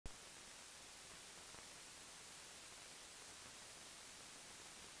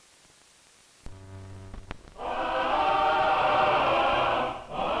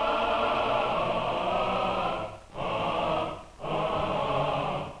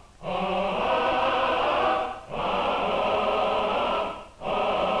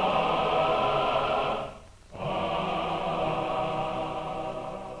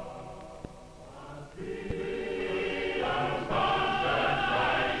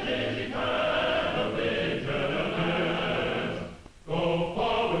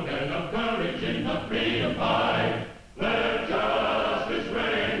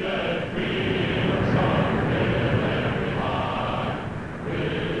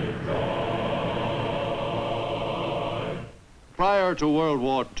Prior to World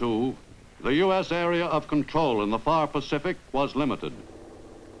War II, the U.S. area of control in the far Pacific was limited.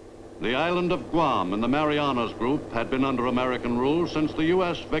 The island of Guam in the Marianas group had been under American rule since the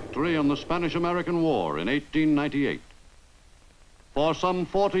U.S. victory in the Spanish-American War in 1898. For some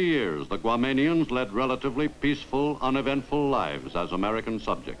 40 years, the Guamanians led relatively peaceful, uneventful lives as American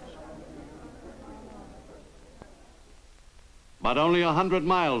subjects. But only 100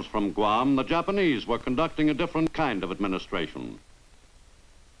 miles from Guam, the Japanese were conducting a different kind of administration.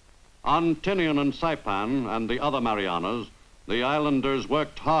 On Tinian and Saipan and the other Marianas, the islanders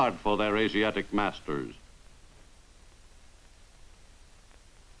worked hard for their Asiatic masters.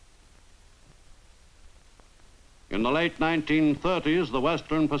 In the late 1930s, the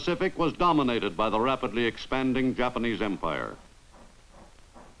Western Pacific was dominated by the rapidly expanding Japanese Empire.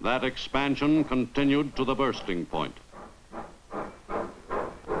 That expansion continued to the bursting point.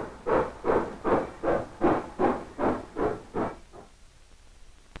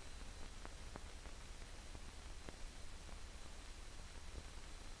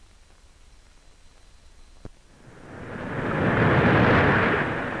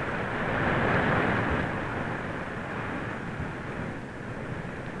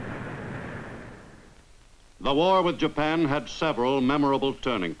 The war with Japan had several memorable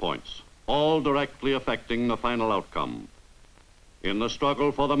turning points, all directly affecting the final outcome. In the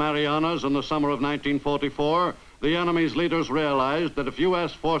struggle for the Marianas in the summer of 1944, the enemy's leaders realized that if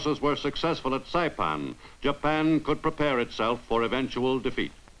U.S. forces were successful at Saipan, Japan could prepare itself for eventual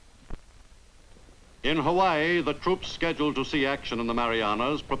defeat. In Hawaii, the troops scheduled to see action in the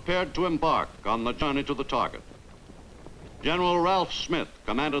Marianas prepared to embark on the journey to the target. General Ralph Smith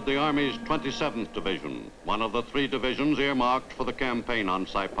commanded the Army's 27th Division, one of the 3 divisions earmarked for the campaign on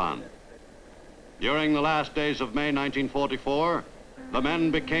Saipan. During the last days of May 1944, the men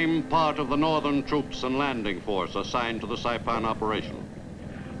became part of the Northern Troops and Landing Force assigned to the Saipan operation.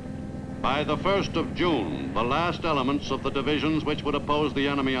 By the 1st of June, the last elements of the divisions which would oppose the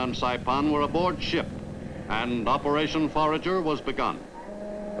enemy on Saipan were aboard ship, and Operation Forager was begun.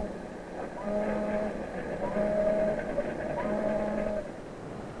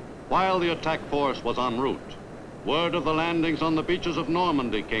 While the attack force was en route, word of the landings on the beaches of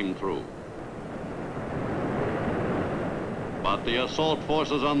Normandy came through. But the assault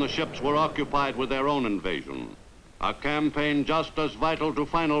forces on the ships were occupied with their own invasion, a campaign just as vital to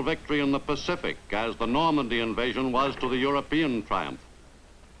final victory in the Pacific as the Normandy invasion was to the European triumph.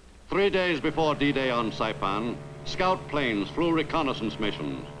 3 days before D-Day on Saipan, scout planes flew reconnaissance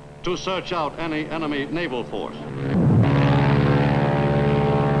missions to search out any enemy naval force.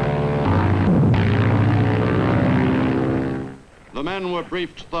 The men were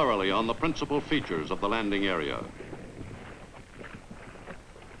briefed thoroughly on the principal features of the landing area.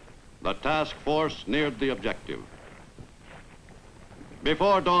 The task force neared the objective.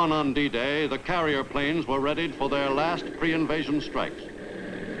 Before dawn on D-Day, the carrier planes were readied for their last pre-invasion strikes.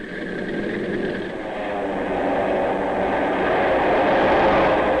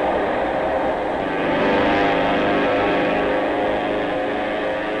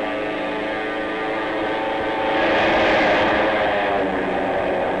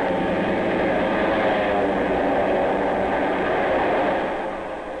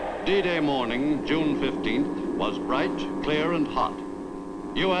 D-Day morning, June 15th, was bright, clear, and hot.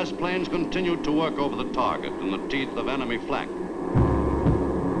 U.S. planes continued to work over the target in the teeth of enemy flak.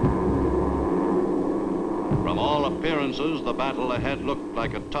 From all appearances, the battle ahead looked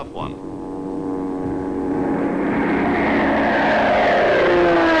like a tough one.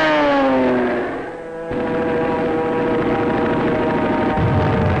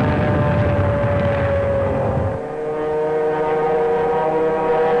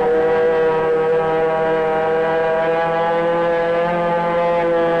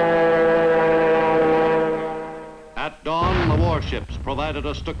 Ships provided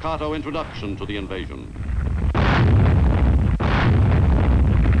a staccato introduction to the invasion.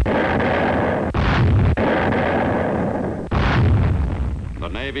 The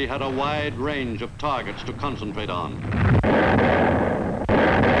Navy had a wide range of targets to concentrate on.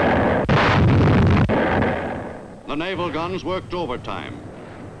 The naval guns worked overtime.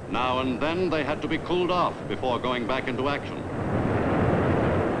 Now and then they had to be cooled off before going back into action.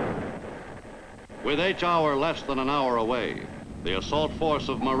 With each hour less than an hour away, the assault force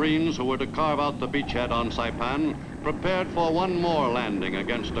of Marines who were to carve out the beachhead on Saipan prepared for one more landing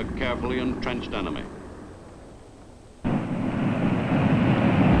against a carefully entrenched enemy.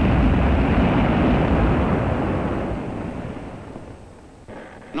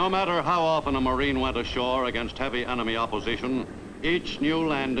 No matter how often a Marine went ashore against heavy enemy opposition, each new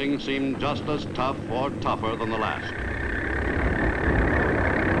landing seemed just as tough or tougher than the last.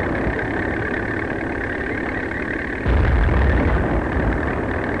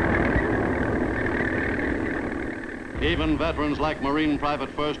 Even veterans like Marine Private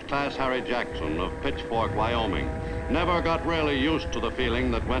First Class Harry Jackson of Pitchfork, Wyoming, never got really used to the feeling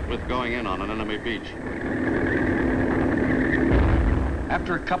that went with going in on an enemy beach.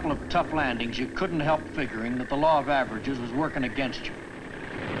 After a couple of tough landings, you couldn't help figuring that the law of averages was working against you.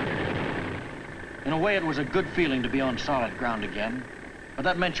 In a way, it was a good feeling to be on solid ground again, but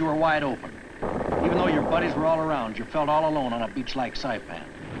that meant you were wide open. Even though your buddies were all around, you felt all alone on a beach like Saipan.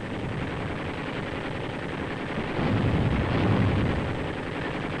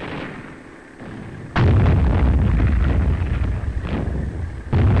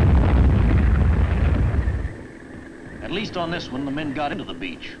 At least on this one, the men got into the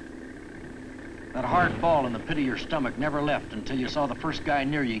beach. That hard ball in the pit of your stomach never left until you saw the first guy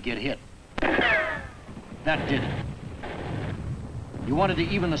near you get hit. That did it. You wanted to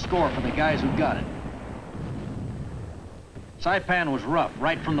even the score for the guys who got it. Saipan was rough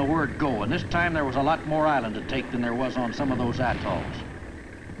right from the word go, and this time there was a lot more island to take than there was on some of those atolls.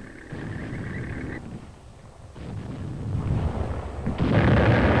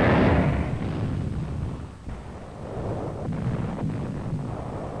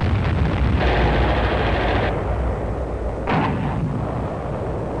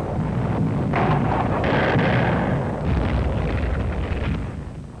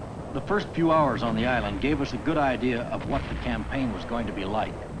 The first few hours on the island gave us a good idea of what the campaign was going to be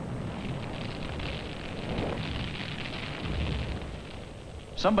like.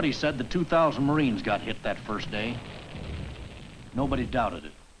 Somebody said the 2,000 Marines got hit that first day. Nobody doubted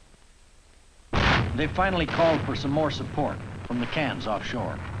it. They finally called for some more support from the cans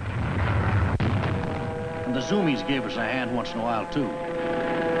offshore. And the Zoomies gave us a hand once in a while, too.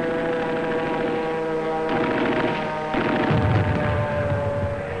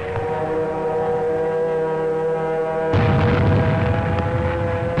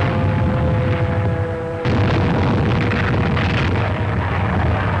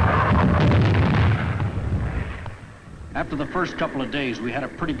 After the first couple of days, we had a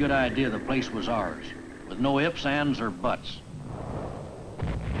pretty good idea the place was ours, with no ifs, ands, or buts.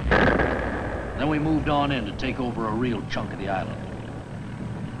 Then we moved on in to take over a real chunk of the island.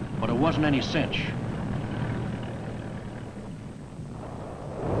 But it wasn't any cinch.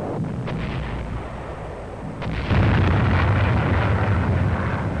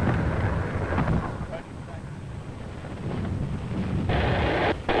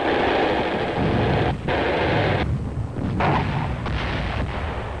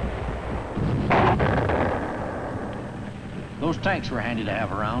 Those tanks were handy to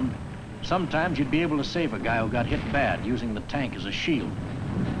have around. Sometimes you'd be able to save a guy who got hit bad using the tank as a shield.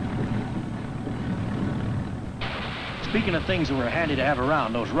 Speaking of things that were handy to have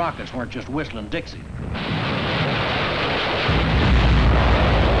around, those rockets weren't just whistling Dixie.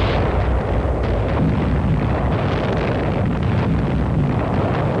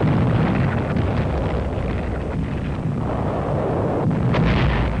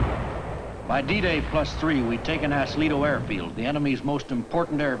 By D-Day +3, we'd taken Aslito Airfield, the enemy's most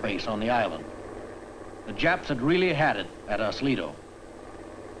important air base on the island. The Japs had really had it at Aslito.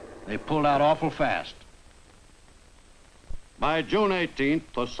 They pulled out awful fast. By June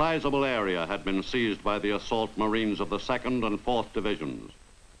 18th, a sizable area had been seized by the assault Marines of the 2nd and 4th Divisions,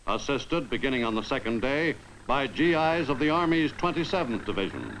 assisted, beginning on the second day, by GIs of the Army's 27th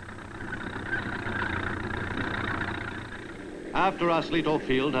Division. After Aslito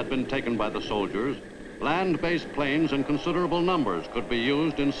Field had been taken by the soldiers, land-based planes in considerable numbers could be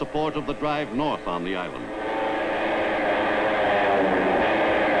used in support of the drive north on the island.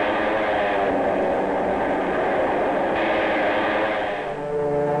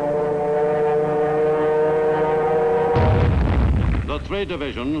 The 3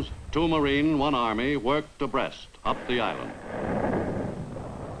 divisions, 2 Marine, 1 Army, worked abreast up the island.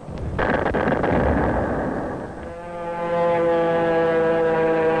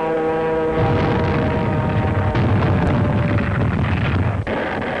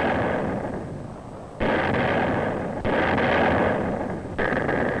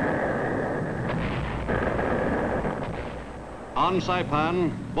 On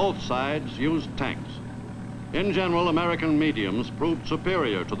Saipan, both sides used tanks. In general, American mediums proved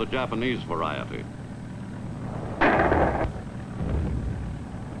superior to the Japanese variety.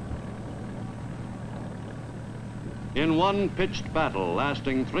 In one pitched battle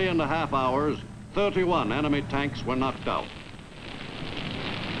lasting 3.5 hours, 31 enemy tanks were knocked out.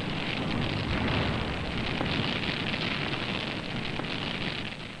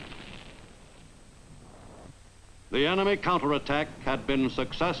 The enemy counterattack had been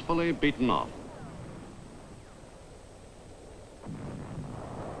successfully beaten off.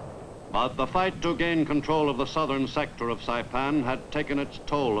 But the fight to gain control of the southern sector of Saipan had taken its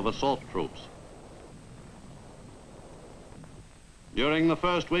toll of assault troops. During the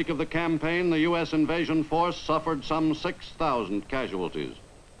first week of the campaign, the U.S. invasion force suffered some 6,000 casualties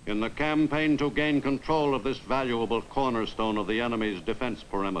in the campaign to gain control of this valuable cornerstone of the enemy's defense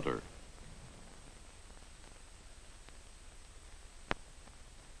perimeter.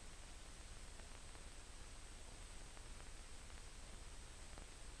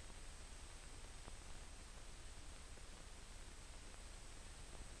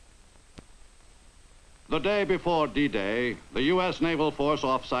 The day before D-Day, the U.S. naval force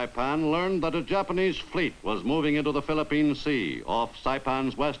off Saipan learned that a Japanese fleet was moving into the Philippine Sea off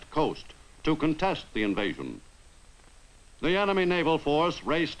Saipan's west coast to contest the invasion. The enemy naval force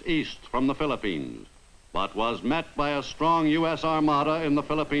raced east from the Philippines, but was met by a strong U.S. armada in the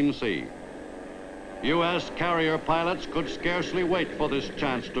Philippine Sea. U.S. carrier pilots could scarcely wait for this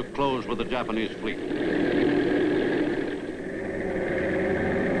chance to close with the Japanese fleet.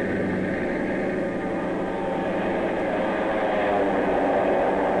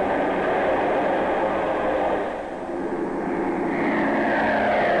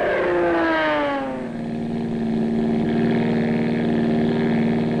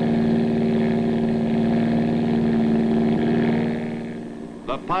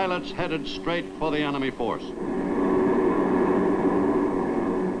 The pilots headed straight for the enemy force.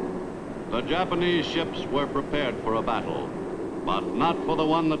 The Japanese ships were prepared for a battle, but not for the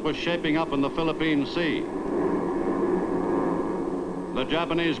one that was shaping up in the Philippine Sea. The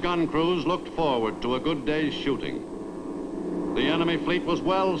Japanese gun crews looked forward to a good day's shooting. The enemy fleet was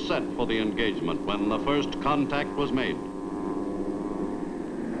well set for the engagement when the first contact was made.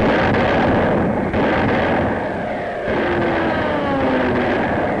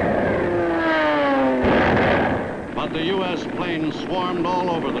 But the U.S. planes swarmed all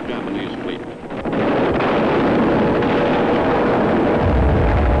over the Japanese fleet.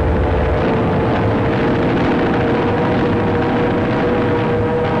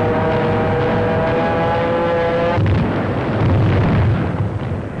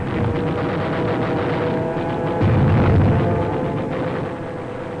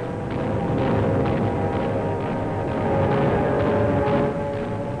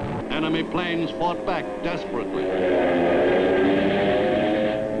 Enemy planes fought back desperately.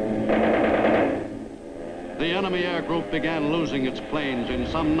 The enemy air group began losing its planes in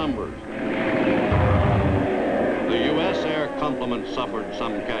some numbers. The U.S. air complement suffered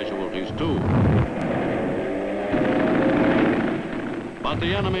some casualties too. But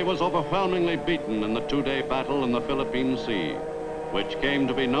the enemy was overwhelmingly beaten in the two-day battle in the Philippine Sea, which came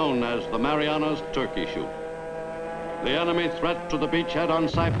to be known as the Marianas Turkey Shoot. The enemy threat to the beachhead on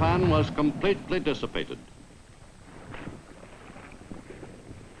Saipan was completely dissipated.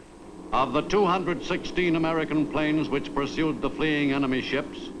 Of the 216 American planes which pursued the fleeing enemy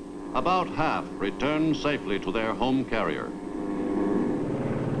ships, about half returned safely to their home carrier.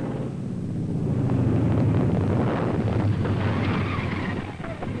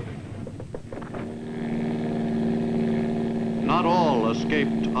 Not all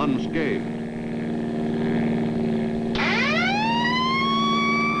escaped unscathed.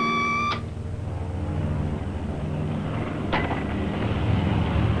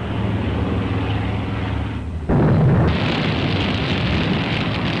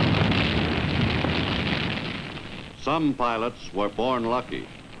 Some pilots were born lucky.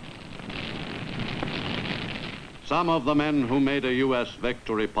 Some of the men who made a U.S.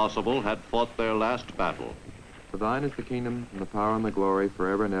 victory possible had fought their last battle. For thine is the kingdom, and the power, and the glory,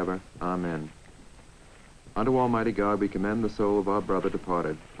 forever and ever. Amen. Unto Almighty God we commend the soul of our brother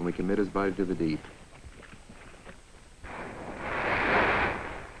departed, and we commit his body to the deep.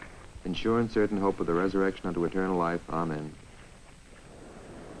 In sure and certain hope of the resurrection unto eternal life. Amen.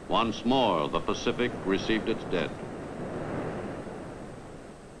 Once more, the Pacific received its dead.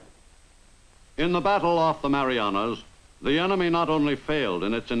 In the battle off the Marianas, the enemy not only failed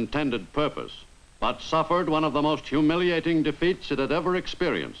in its intended purpose, but suffered one of the most humiliating defeats it had ever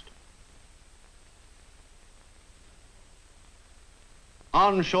experienced.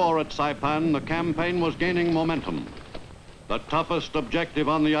 On shore at Saipan, the campaign was gaining momentum. The toughest objective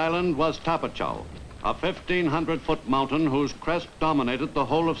on the island was Tapachau, a 1,500-foot mountain whose crest dominated the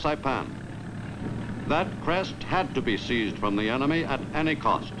whole of Saipan. That crest had to be seized from the enemy at any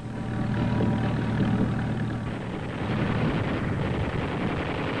cost.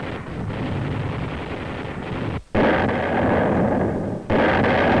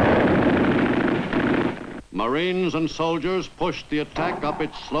 Marines and soldiers pushed the attack up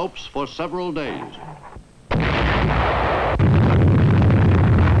its slopes for several days.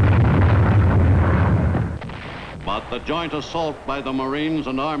 But the joint assault by the Marines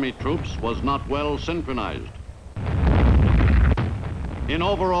and Army troops was not well synchronized. In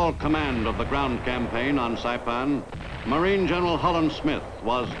overall command of the ground campaign on Saipan, Marine General Holland Smith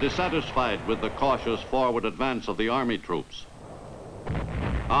was dissatisfied with the cautious forward advance of the Army troops.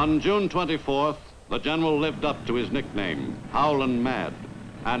 On June 24th, the general lived up to his nickname, Howlin' Mad,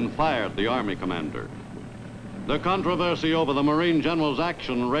 and fired the Army commander. The controversy over the Marine general's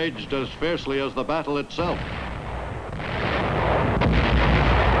action raged as fiercely as the battle itself.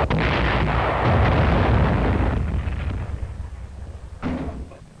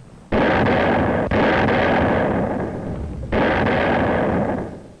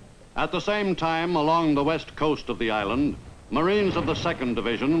 At the same time, along the west coast of the island, Marines of the 2nd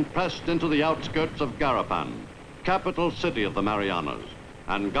Division pressed into the outskirts of Garapan, capital city of the Marianas,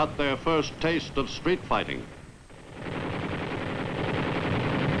 and got their first taste of street fighting.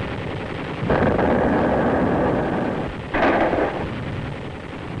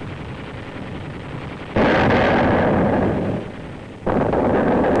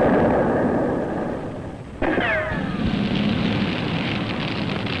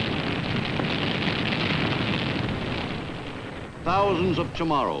 Thousands of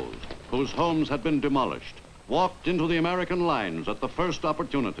Chamorros, whose homes had been demolished, walked into the American lines at the first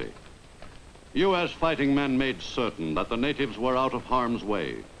opportunity. U.S. fighting men made certain that the natives were out of harm's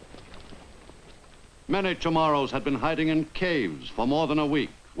way. Many Chamorros had been hiding in caves for more than a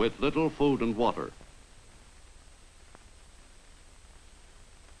week with little food and water.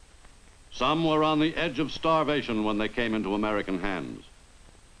 Some were on the edge of starvation when they came into American hands.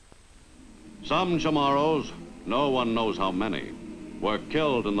 Some Chamorros, no one knows how many, were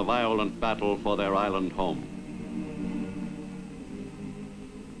killed in the violent battle for their island home.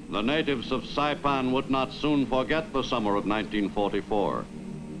 The natives of Saipan would not soon forget the summer of 1944.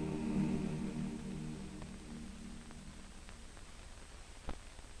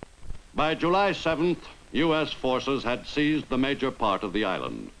 By July 7th, U.S. forces had seized the major part of the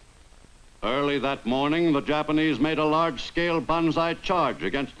island. Early that morning, the Japanese made a large-scale banzai charge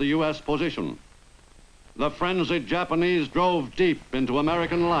against the U.S. position. The frenzied Japanese drove deep into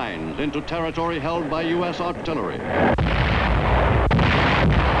American lines, into territory held by U.S. artillery.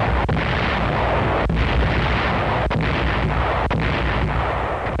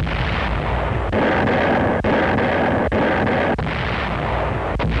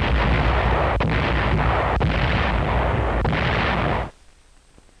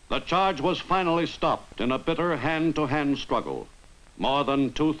 The charge was finally stopped in a bitter hand-to-hand struggle. More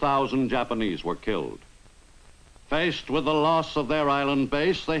than 2,000 Japanese were killed. Faced with the loss of their island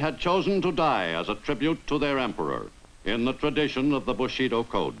base, they had chosen to die as a tribute to their emperor, in the tradition of the Bushido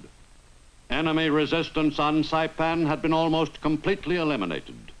Code. Enemy resistance on Saipan had been almost completely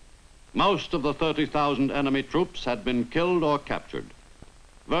eliminated. Most of the 30,000 enemy troops had been killed or captured.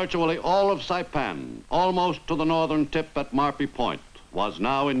 Virtually all of Saipan, almost to the northern tip at Marpi Point, was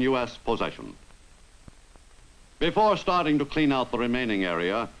now in U.S. possession. Before starting to clean out the remaining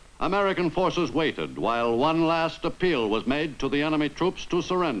area, American forces waited while one last appeal was made to the enemy troops to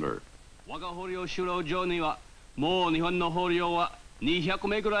surrender.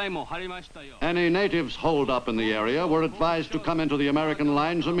 Any natives holed up in the area were advised to come into the American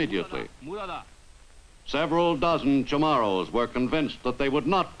lines immediately. Several dozen Chamorros were convinced that they would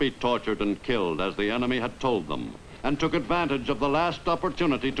not be tortured and killed as the enemy had told them, and took advantage of the last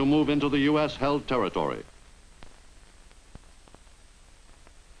opportunity to move into the U.S.-held territory.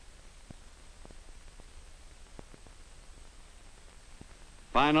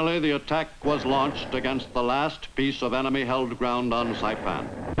 Finally, the attack was launched against the last piece of enemy-held ground on Saipan.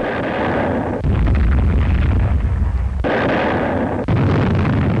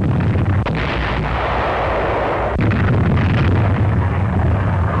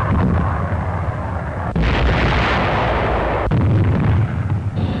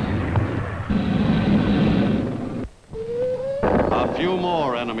 A few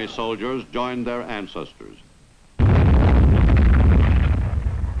more enemy soldiers joined their ancestors.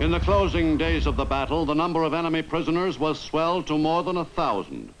 In the closing days of the battle, the number of enemy prisoners was swelled to more than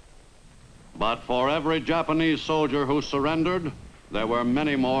 1,000. But for every Japanese soldier who surrendered, there were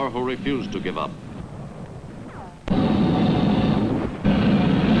many more who refused to give up.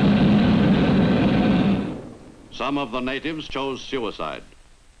 Some of the natives chose suicide.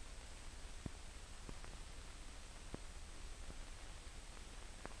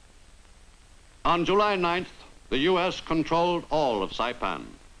 On July 9th, the U.S. controlled all of Saipan.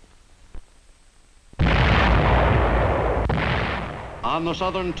 On the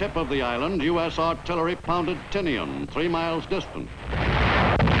southern tip of the island, U.S. artillery pounded Tinian, 3 miles distant.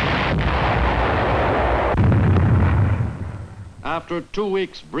 After 2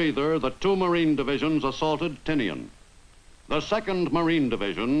 weeks' breather, the 2 Marine divisions assaulted Tinian. The 2nd Marine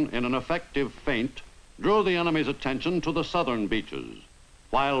Division, in an effective feint, drew the enemy's attention to the southern beaches,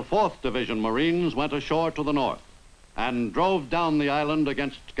 while 4th Division Marines went ashore to the north and drove down the island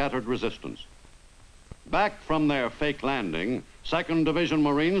against scattered resistance. Back from their fake landing, 2nd Division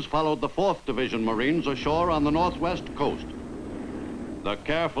Marines followed the 4th Division Marines ashore on the northwest coast. The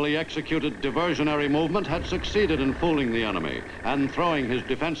carefully executed diversionary movement had succeeded in fooling the enemy and throwing his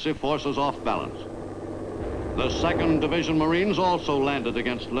defensive forces off balance. The 2nd Division Marines also landed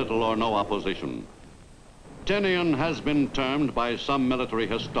against little or no opposition. Tinian has been termed by some military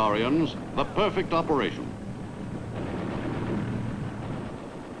historians the perfect operation.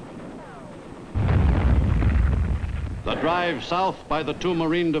 The drive south by the 2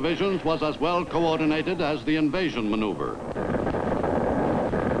 Marine divisions was as well coordinated as the invasion maneuver.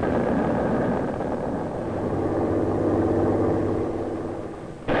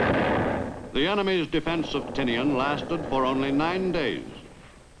 The enemy's defense of Tinian lasted for only 9 days.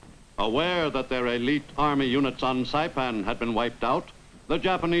 Aware that their elite army units on Saipan had been wiped out, the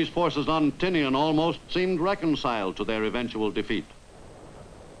Japanese forces on Tinian almost seemed reconciled to their eventual defeat.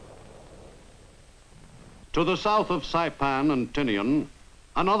 To the south of Saipan and Tinian,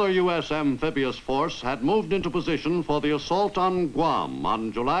 another U.S. amphibious force had moved into position for the assault on Guam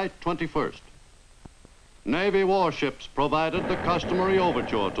on July 21st. Navy warships provided the customary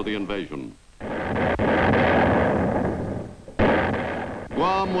overture to the invasion.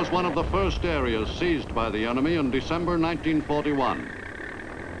 Guam was one of the first areas seized by the enemy in December 1941.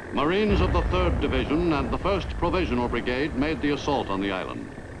 Marines of the 3rd Division and the 1st Provisional Brigade made the assault on the island.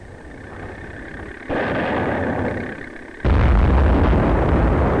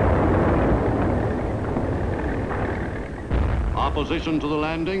 Opposition to the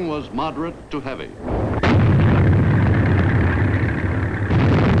landing was moderate to heavy.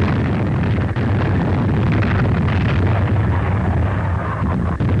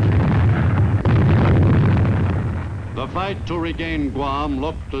 The fight to regain Guam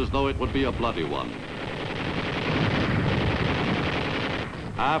looked as though it would be a bloody one.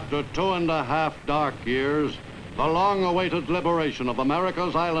 After 2.5 dark years, the long-awaited liberation of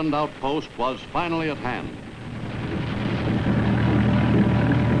America's island outpost was finally at hand.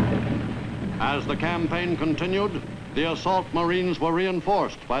 As the campaign continued, the assault Marines were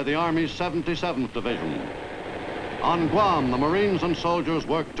reinforced by the Army's 77th Division. On Guam, the Marines and soldiers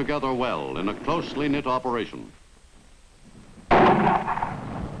worked together well in a closely knit operation.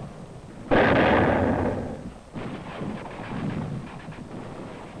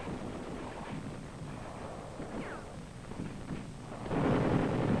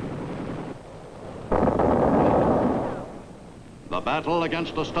 The battle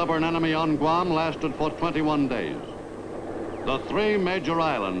against the stubborn enemy on Guam lasted for 21 days. The 3 major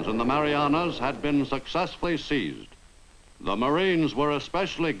islands in the Marianas had been successfully seized. The Marines were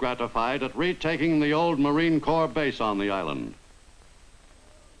especially gratified at retaking the old Marine Corps base on the island.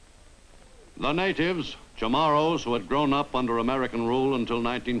 The natives, Chamorros, who had grown up under American rule until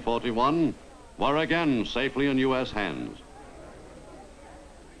 1941, were again safely in U.S. hands.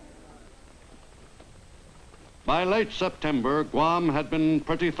 By late September, Guam had been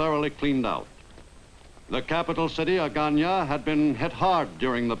pretty thoroughly cleaned out. The capital city, Agana, had been hit hard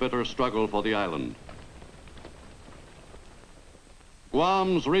during the bitter struggle for the island.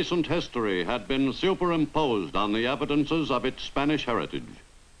 Guam's recent history had been superimposed on the evidences of its Spanish heritage.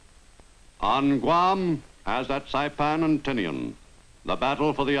 On Guam, as at Saipan and Tinian, the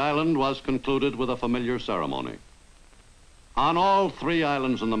battle for the island was concluded with a familiar ceremony. On all 3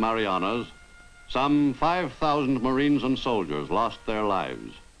 islands in the Marianas, some 5,000 Marines and soldiers lost their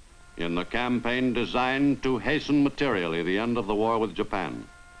lives in the campaign designed to hasten materially the end of the war with Japan.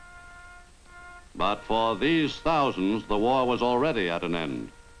 But for these thousands, the war was already at an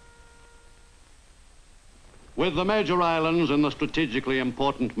end. With the major islands in the strategically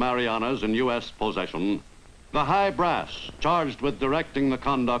important Marianas in U.S. possession, the high brass charged with directing the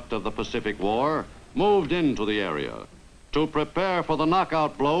conduct of the Pacific War moved into the area to prepare for the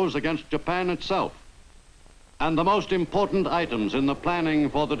knockout blows against Japan itself. And the most important items in the planning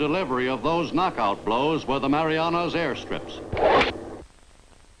for the delivery of those knockout blows were the Marianas airstrips.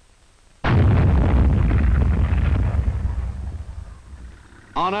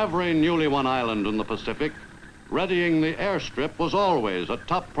 On every newly won island in the Pacific, readying the airstrip was always a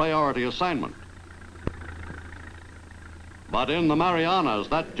top priority assignment. But in the Marianas,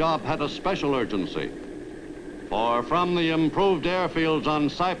 that job had a special urgency. For from the improved airfields on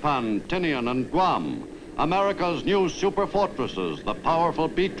Saipan, Tinian, and Guam, America's new super fortresses, the powerful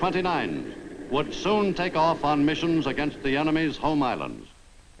B-29s, would soon take off on missions against the enemy's home islands.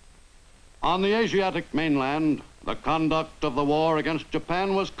 On the Asiatic mainland, the conduct of the war against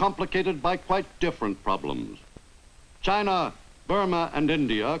Japan was complicated by quite different problems. China, Burma, and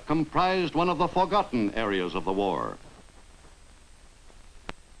India comprised one of the forgotten areas of the war.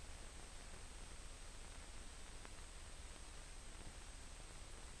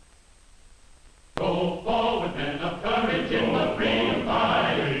 Go forward, men of courage, in the freedom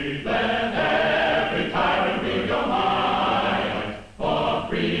fight. Let every tyrant feel your might. For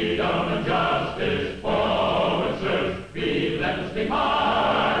freedom and justice, forward search, relentlessly march.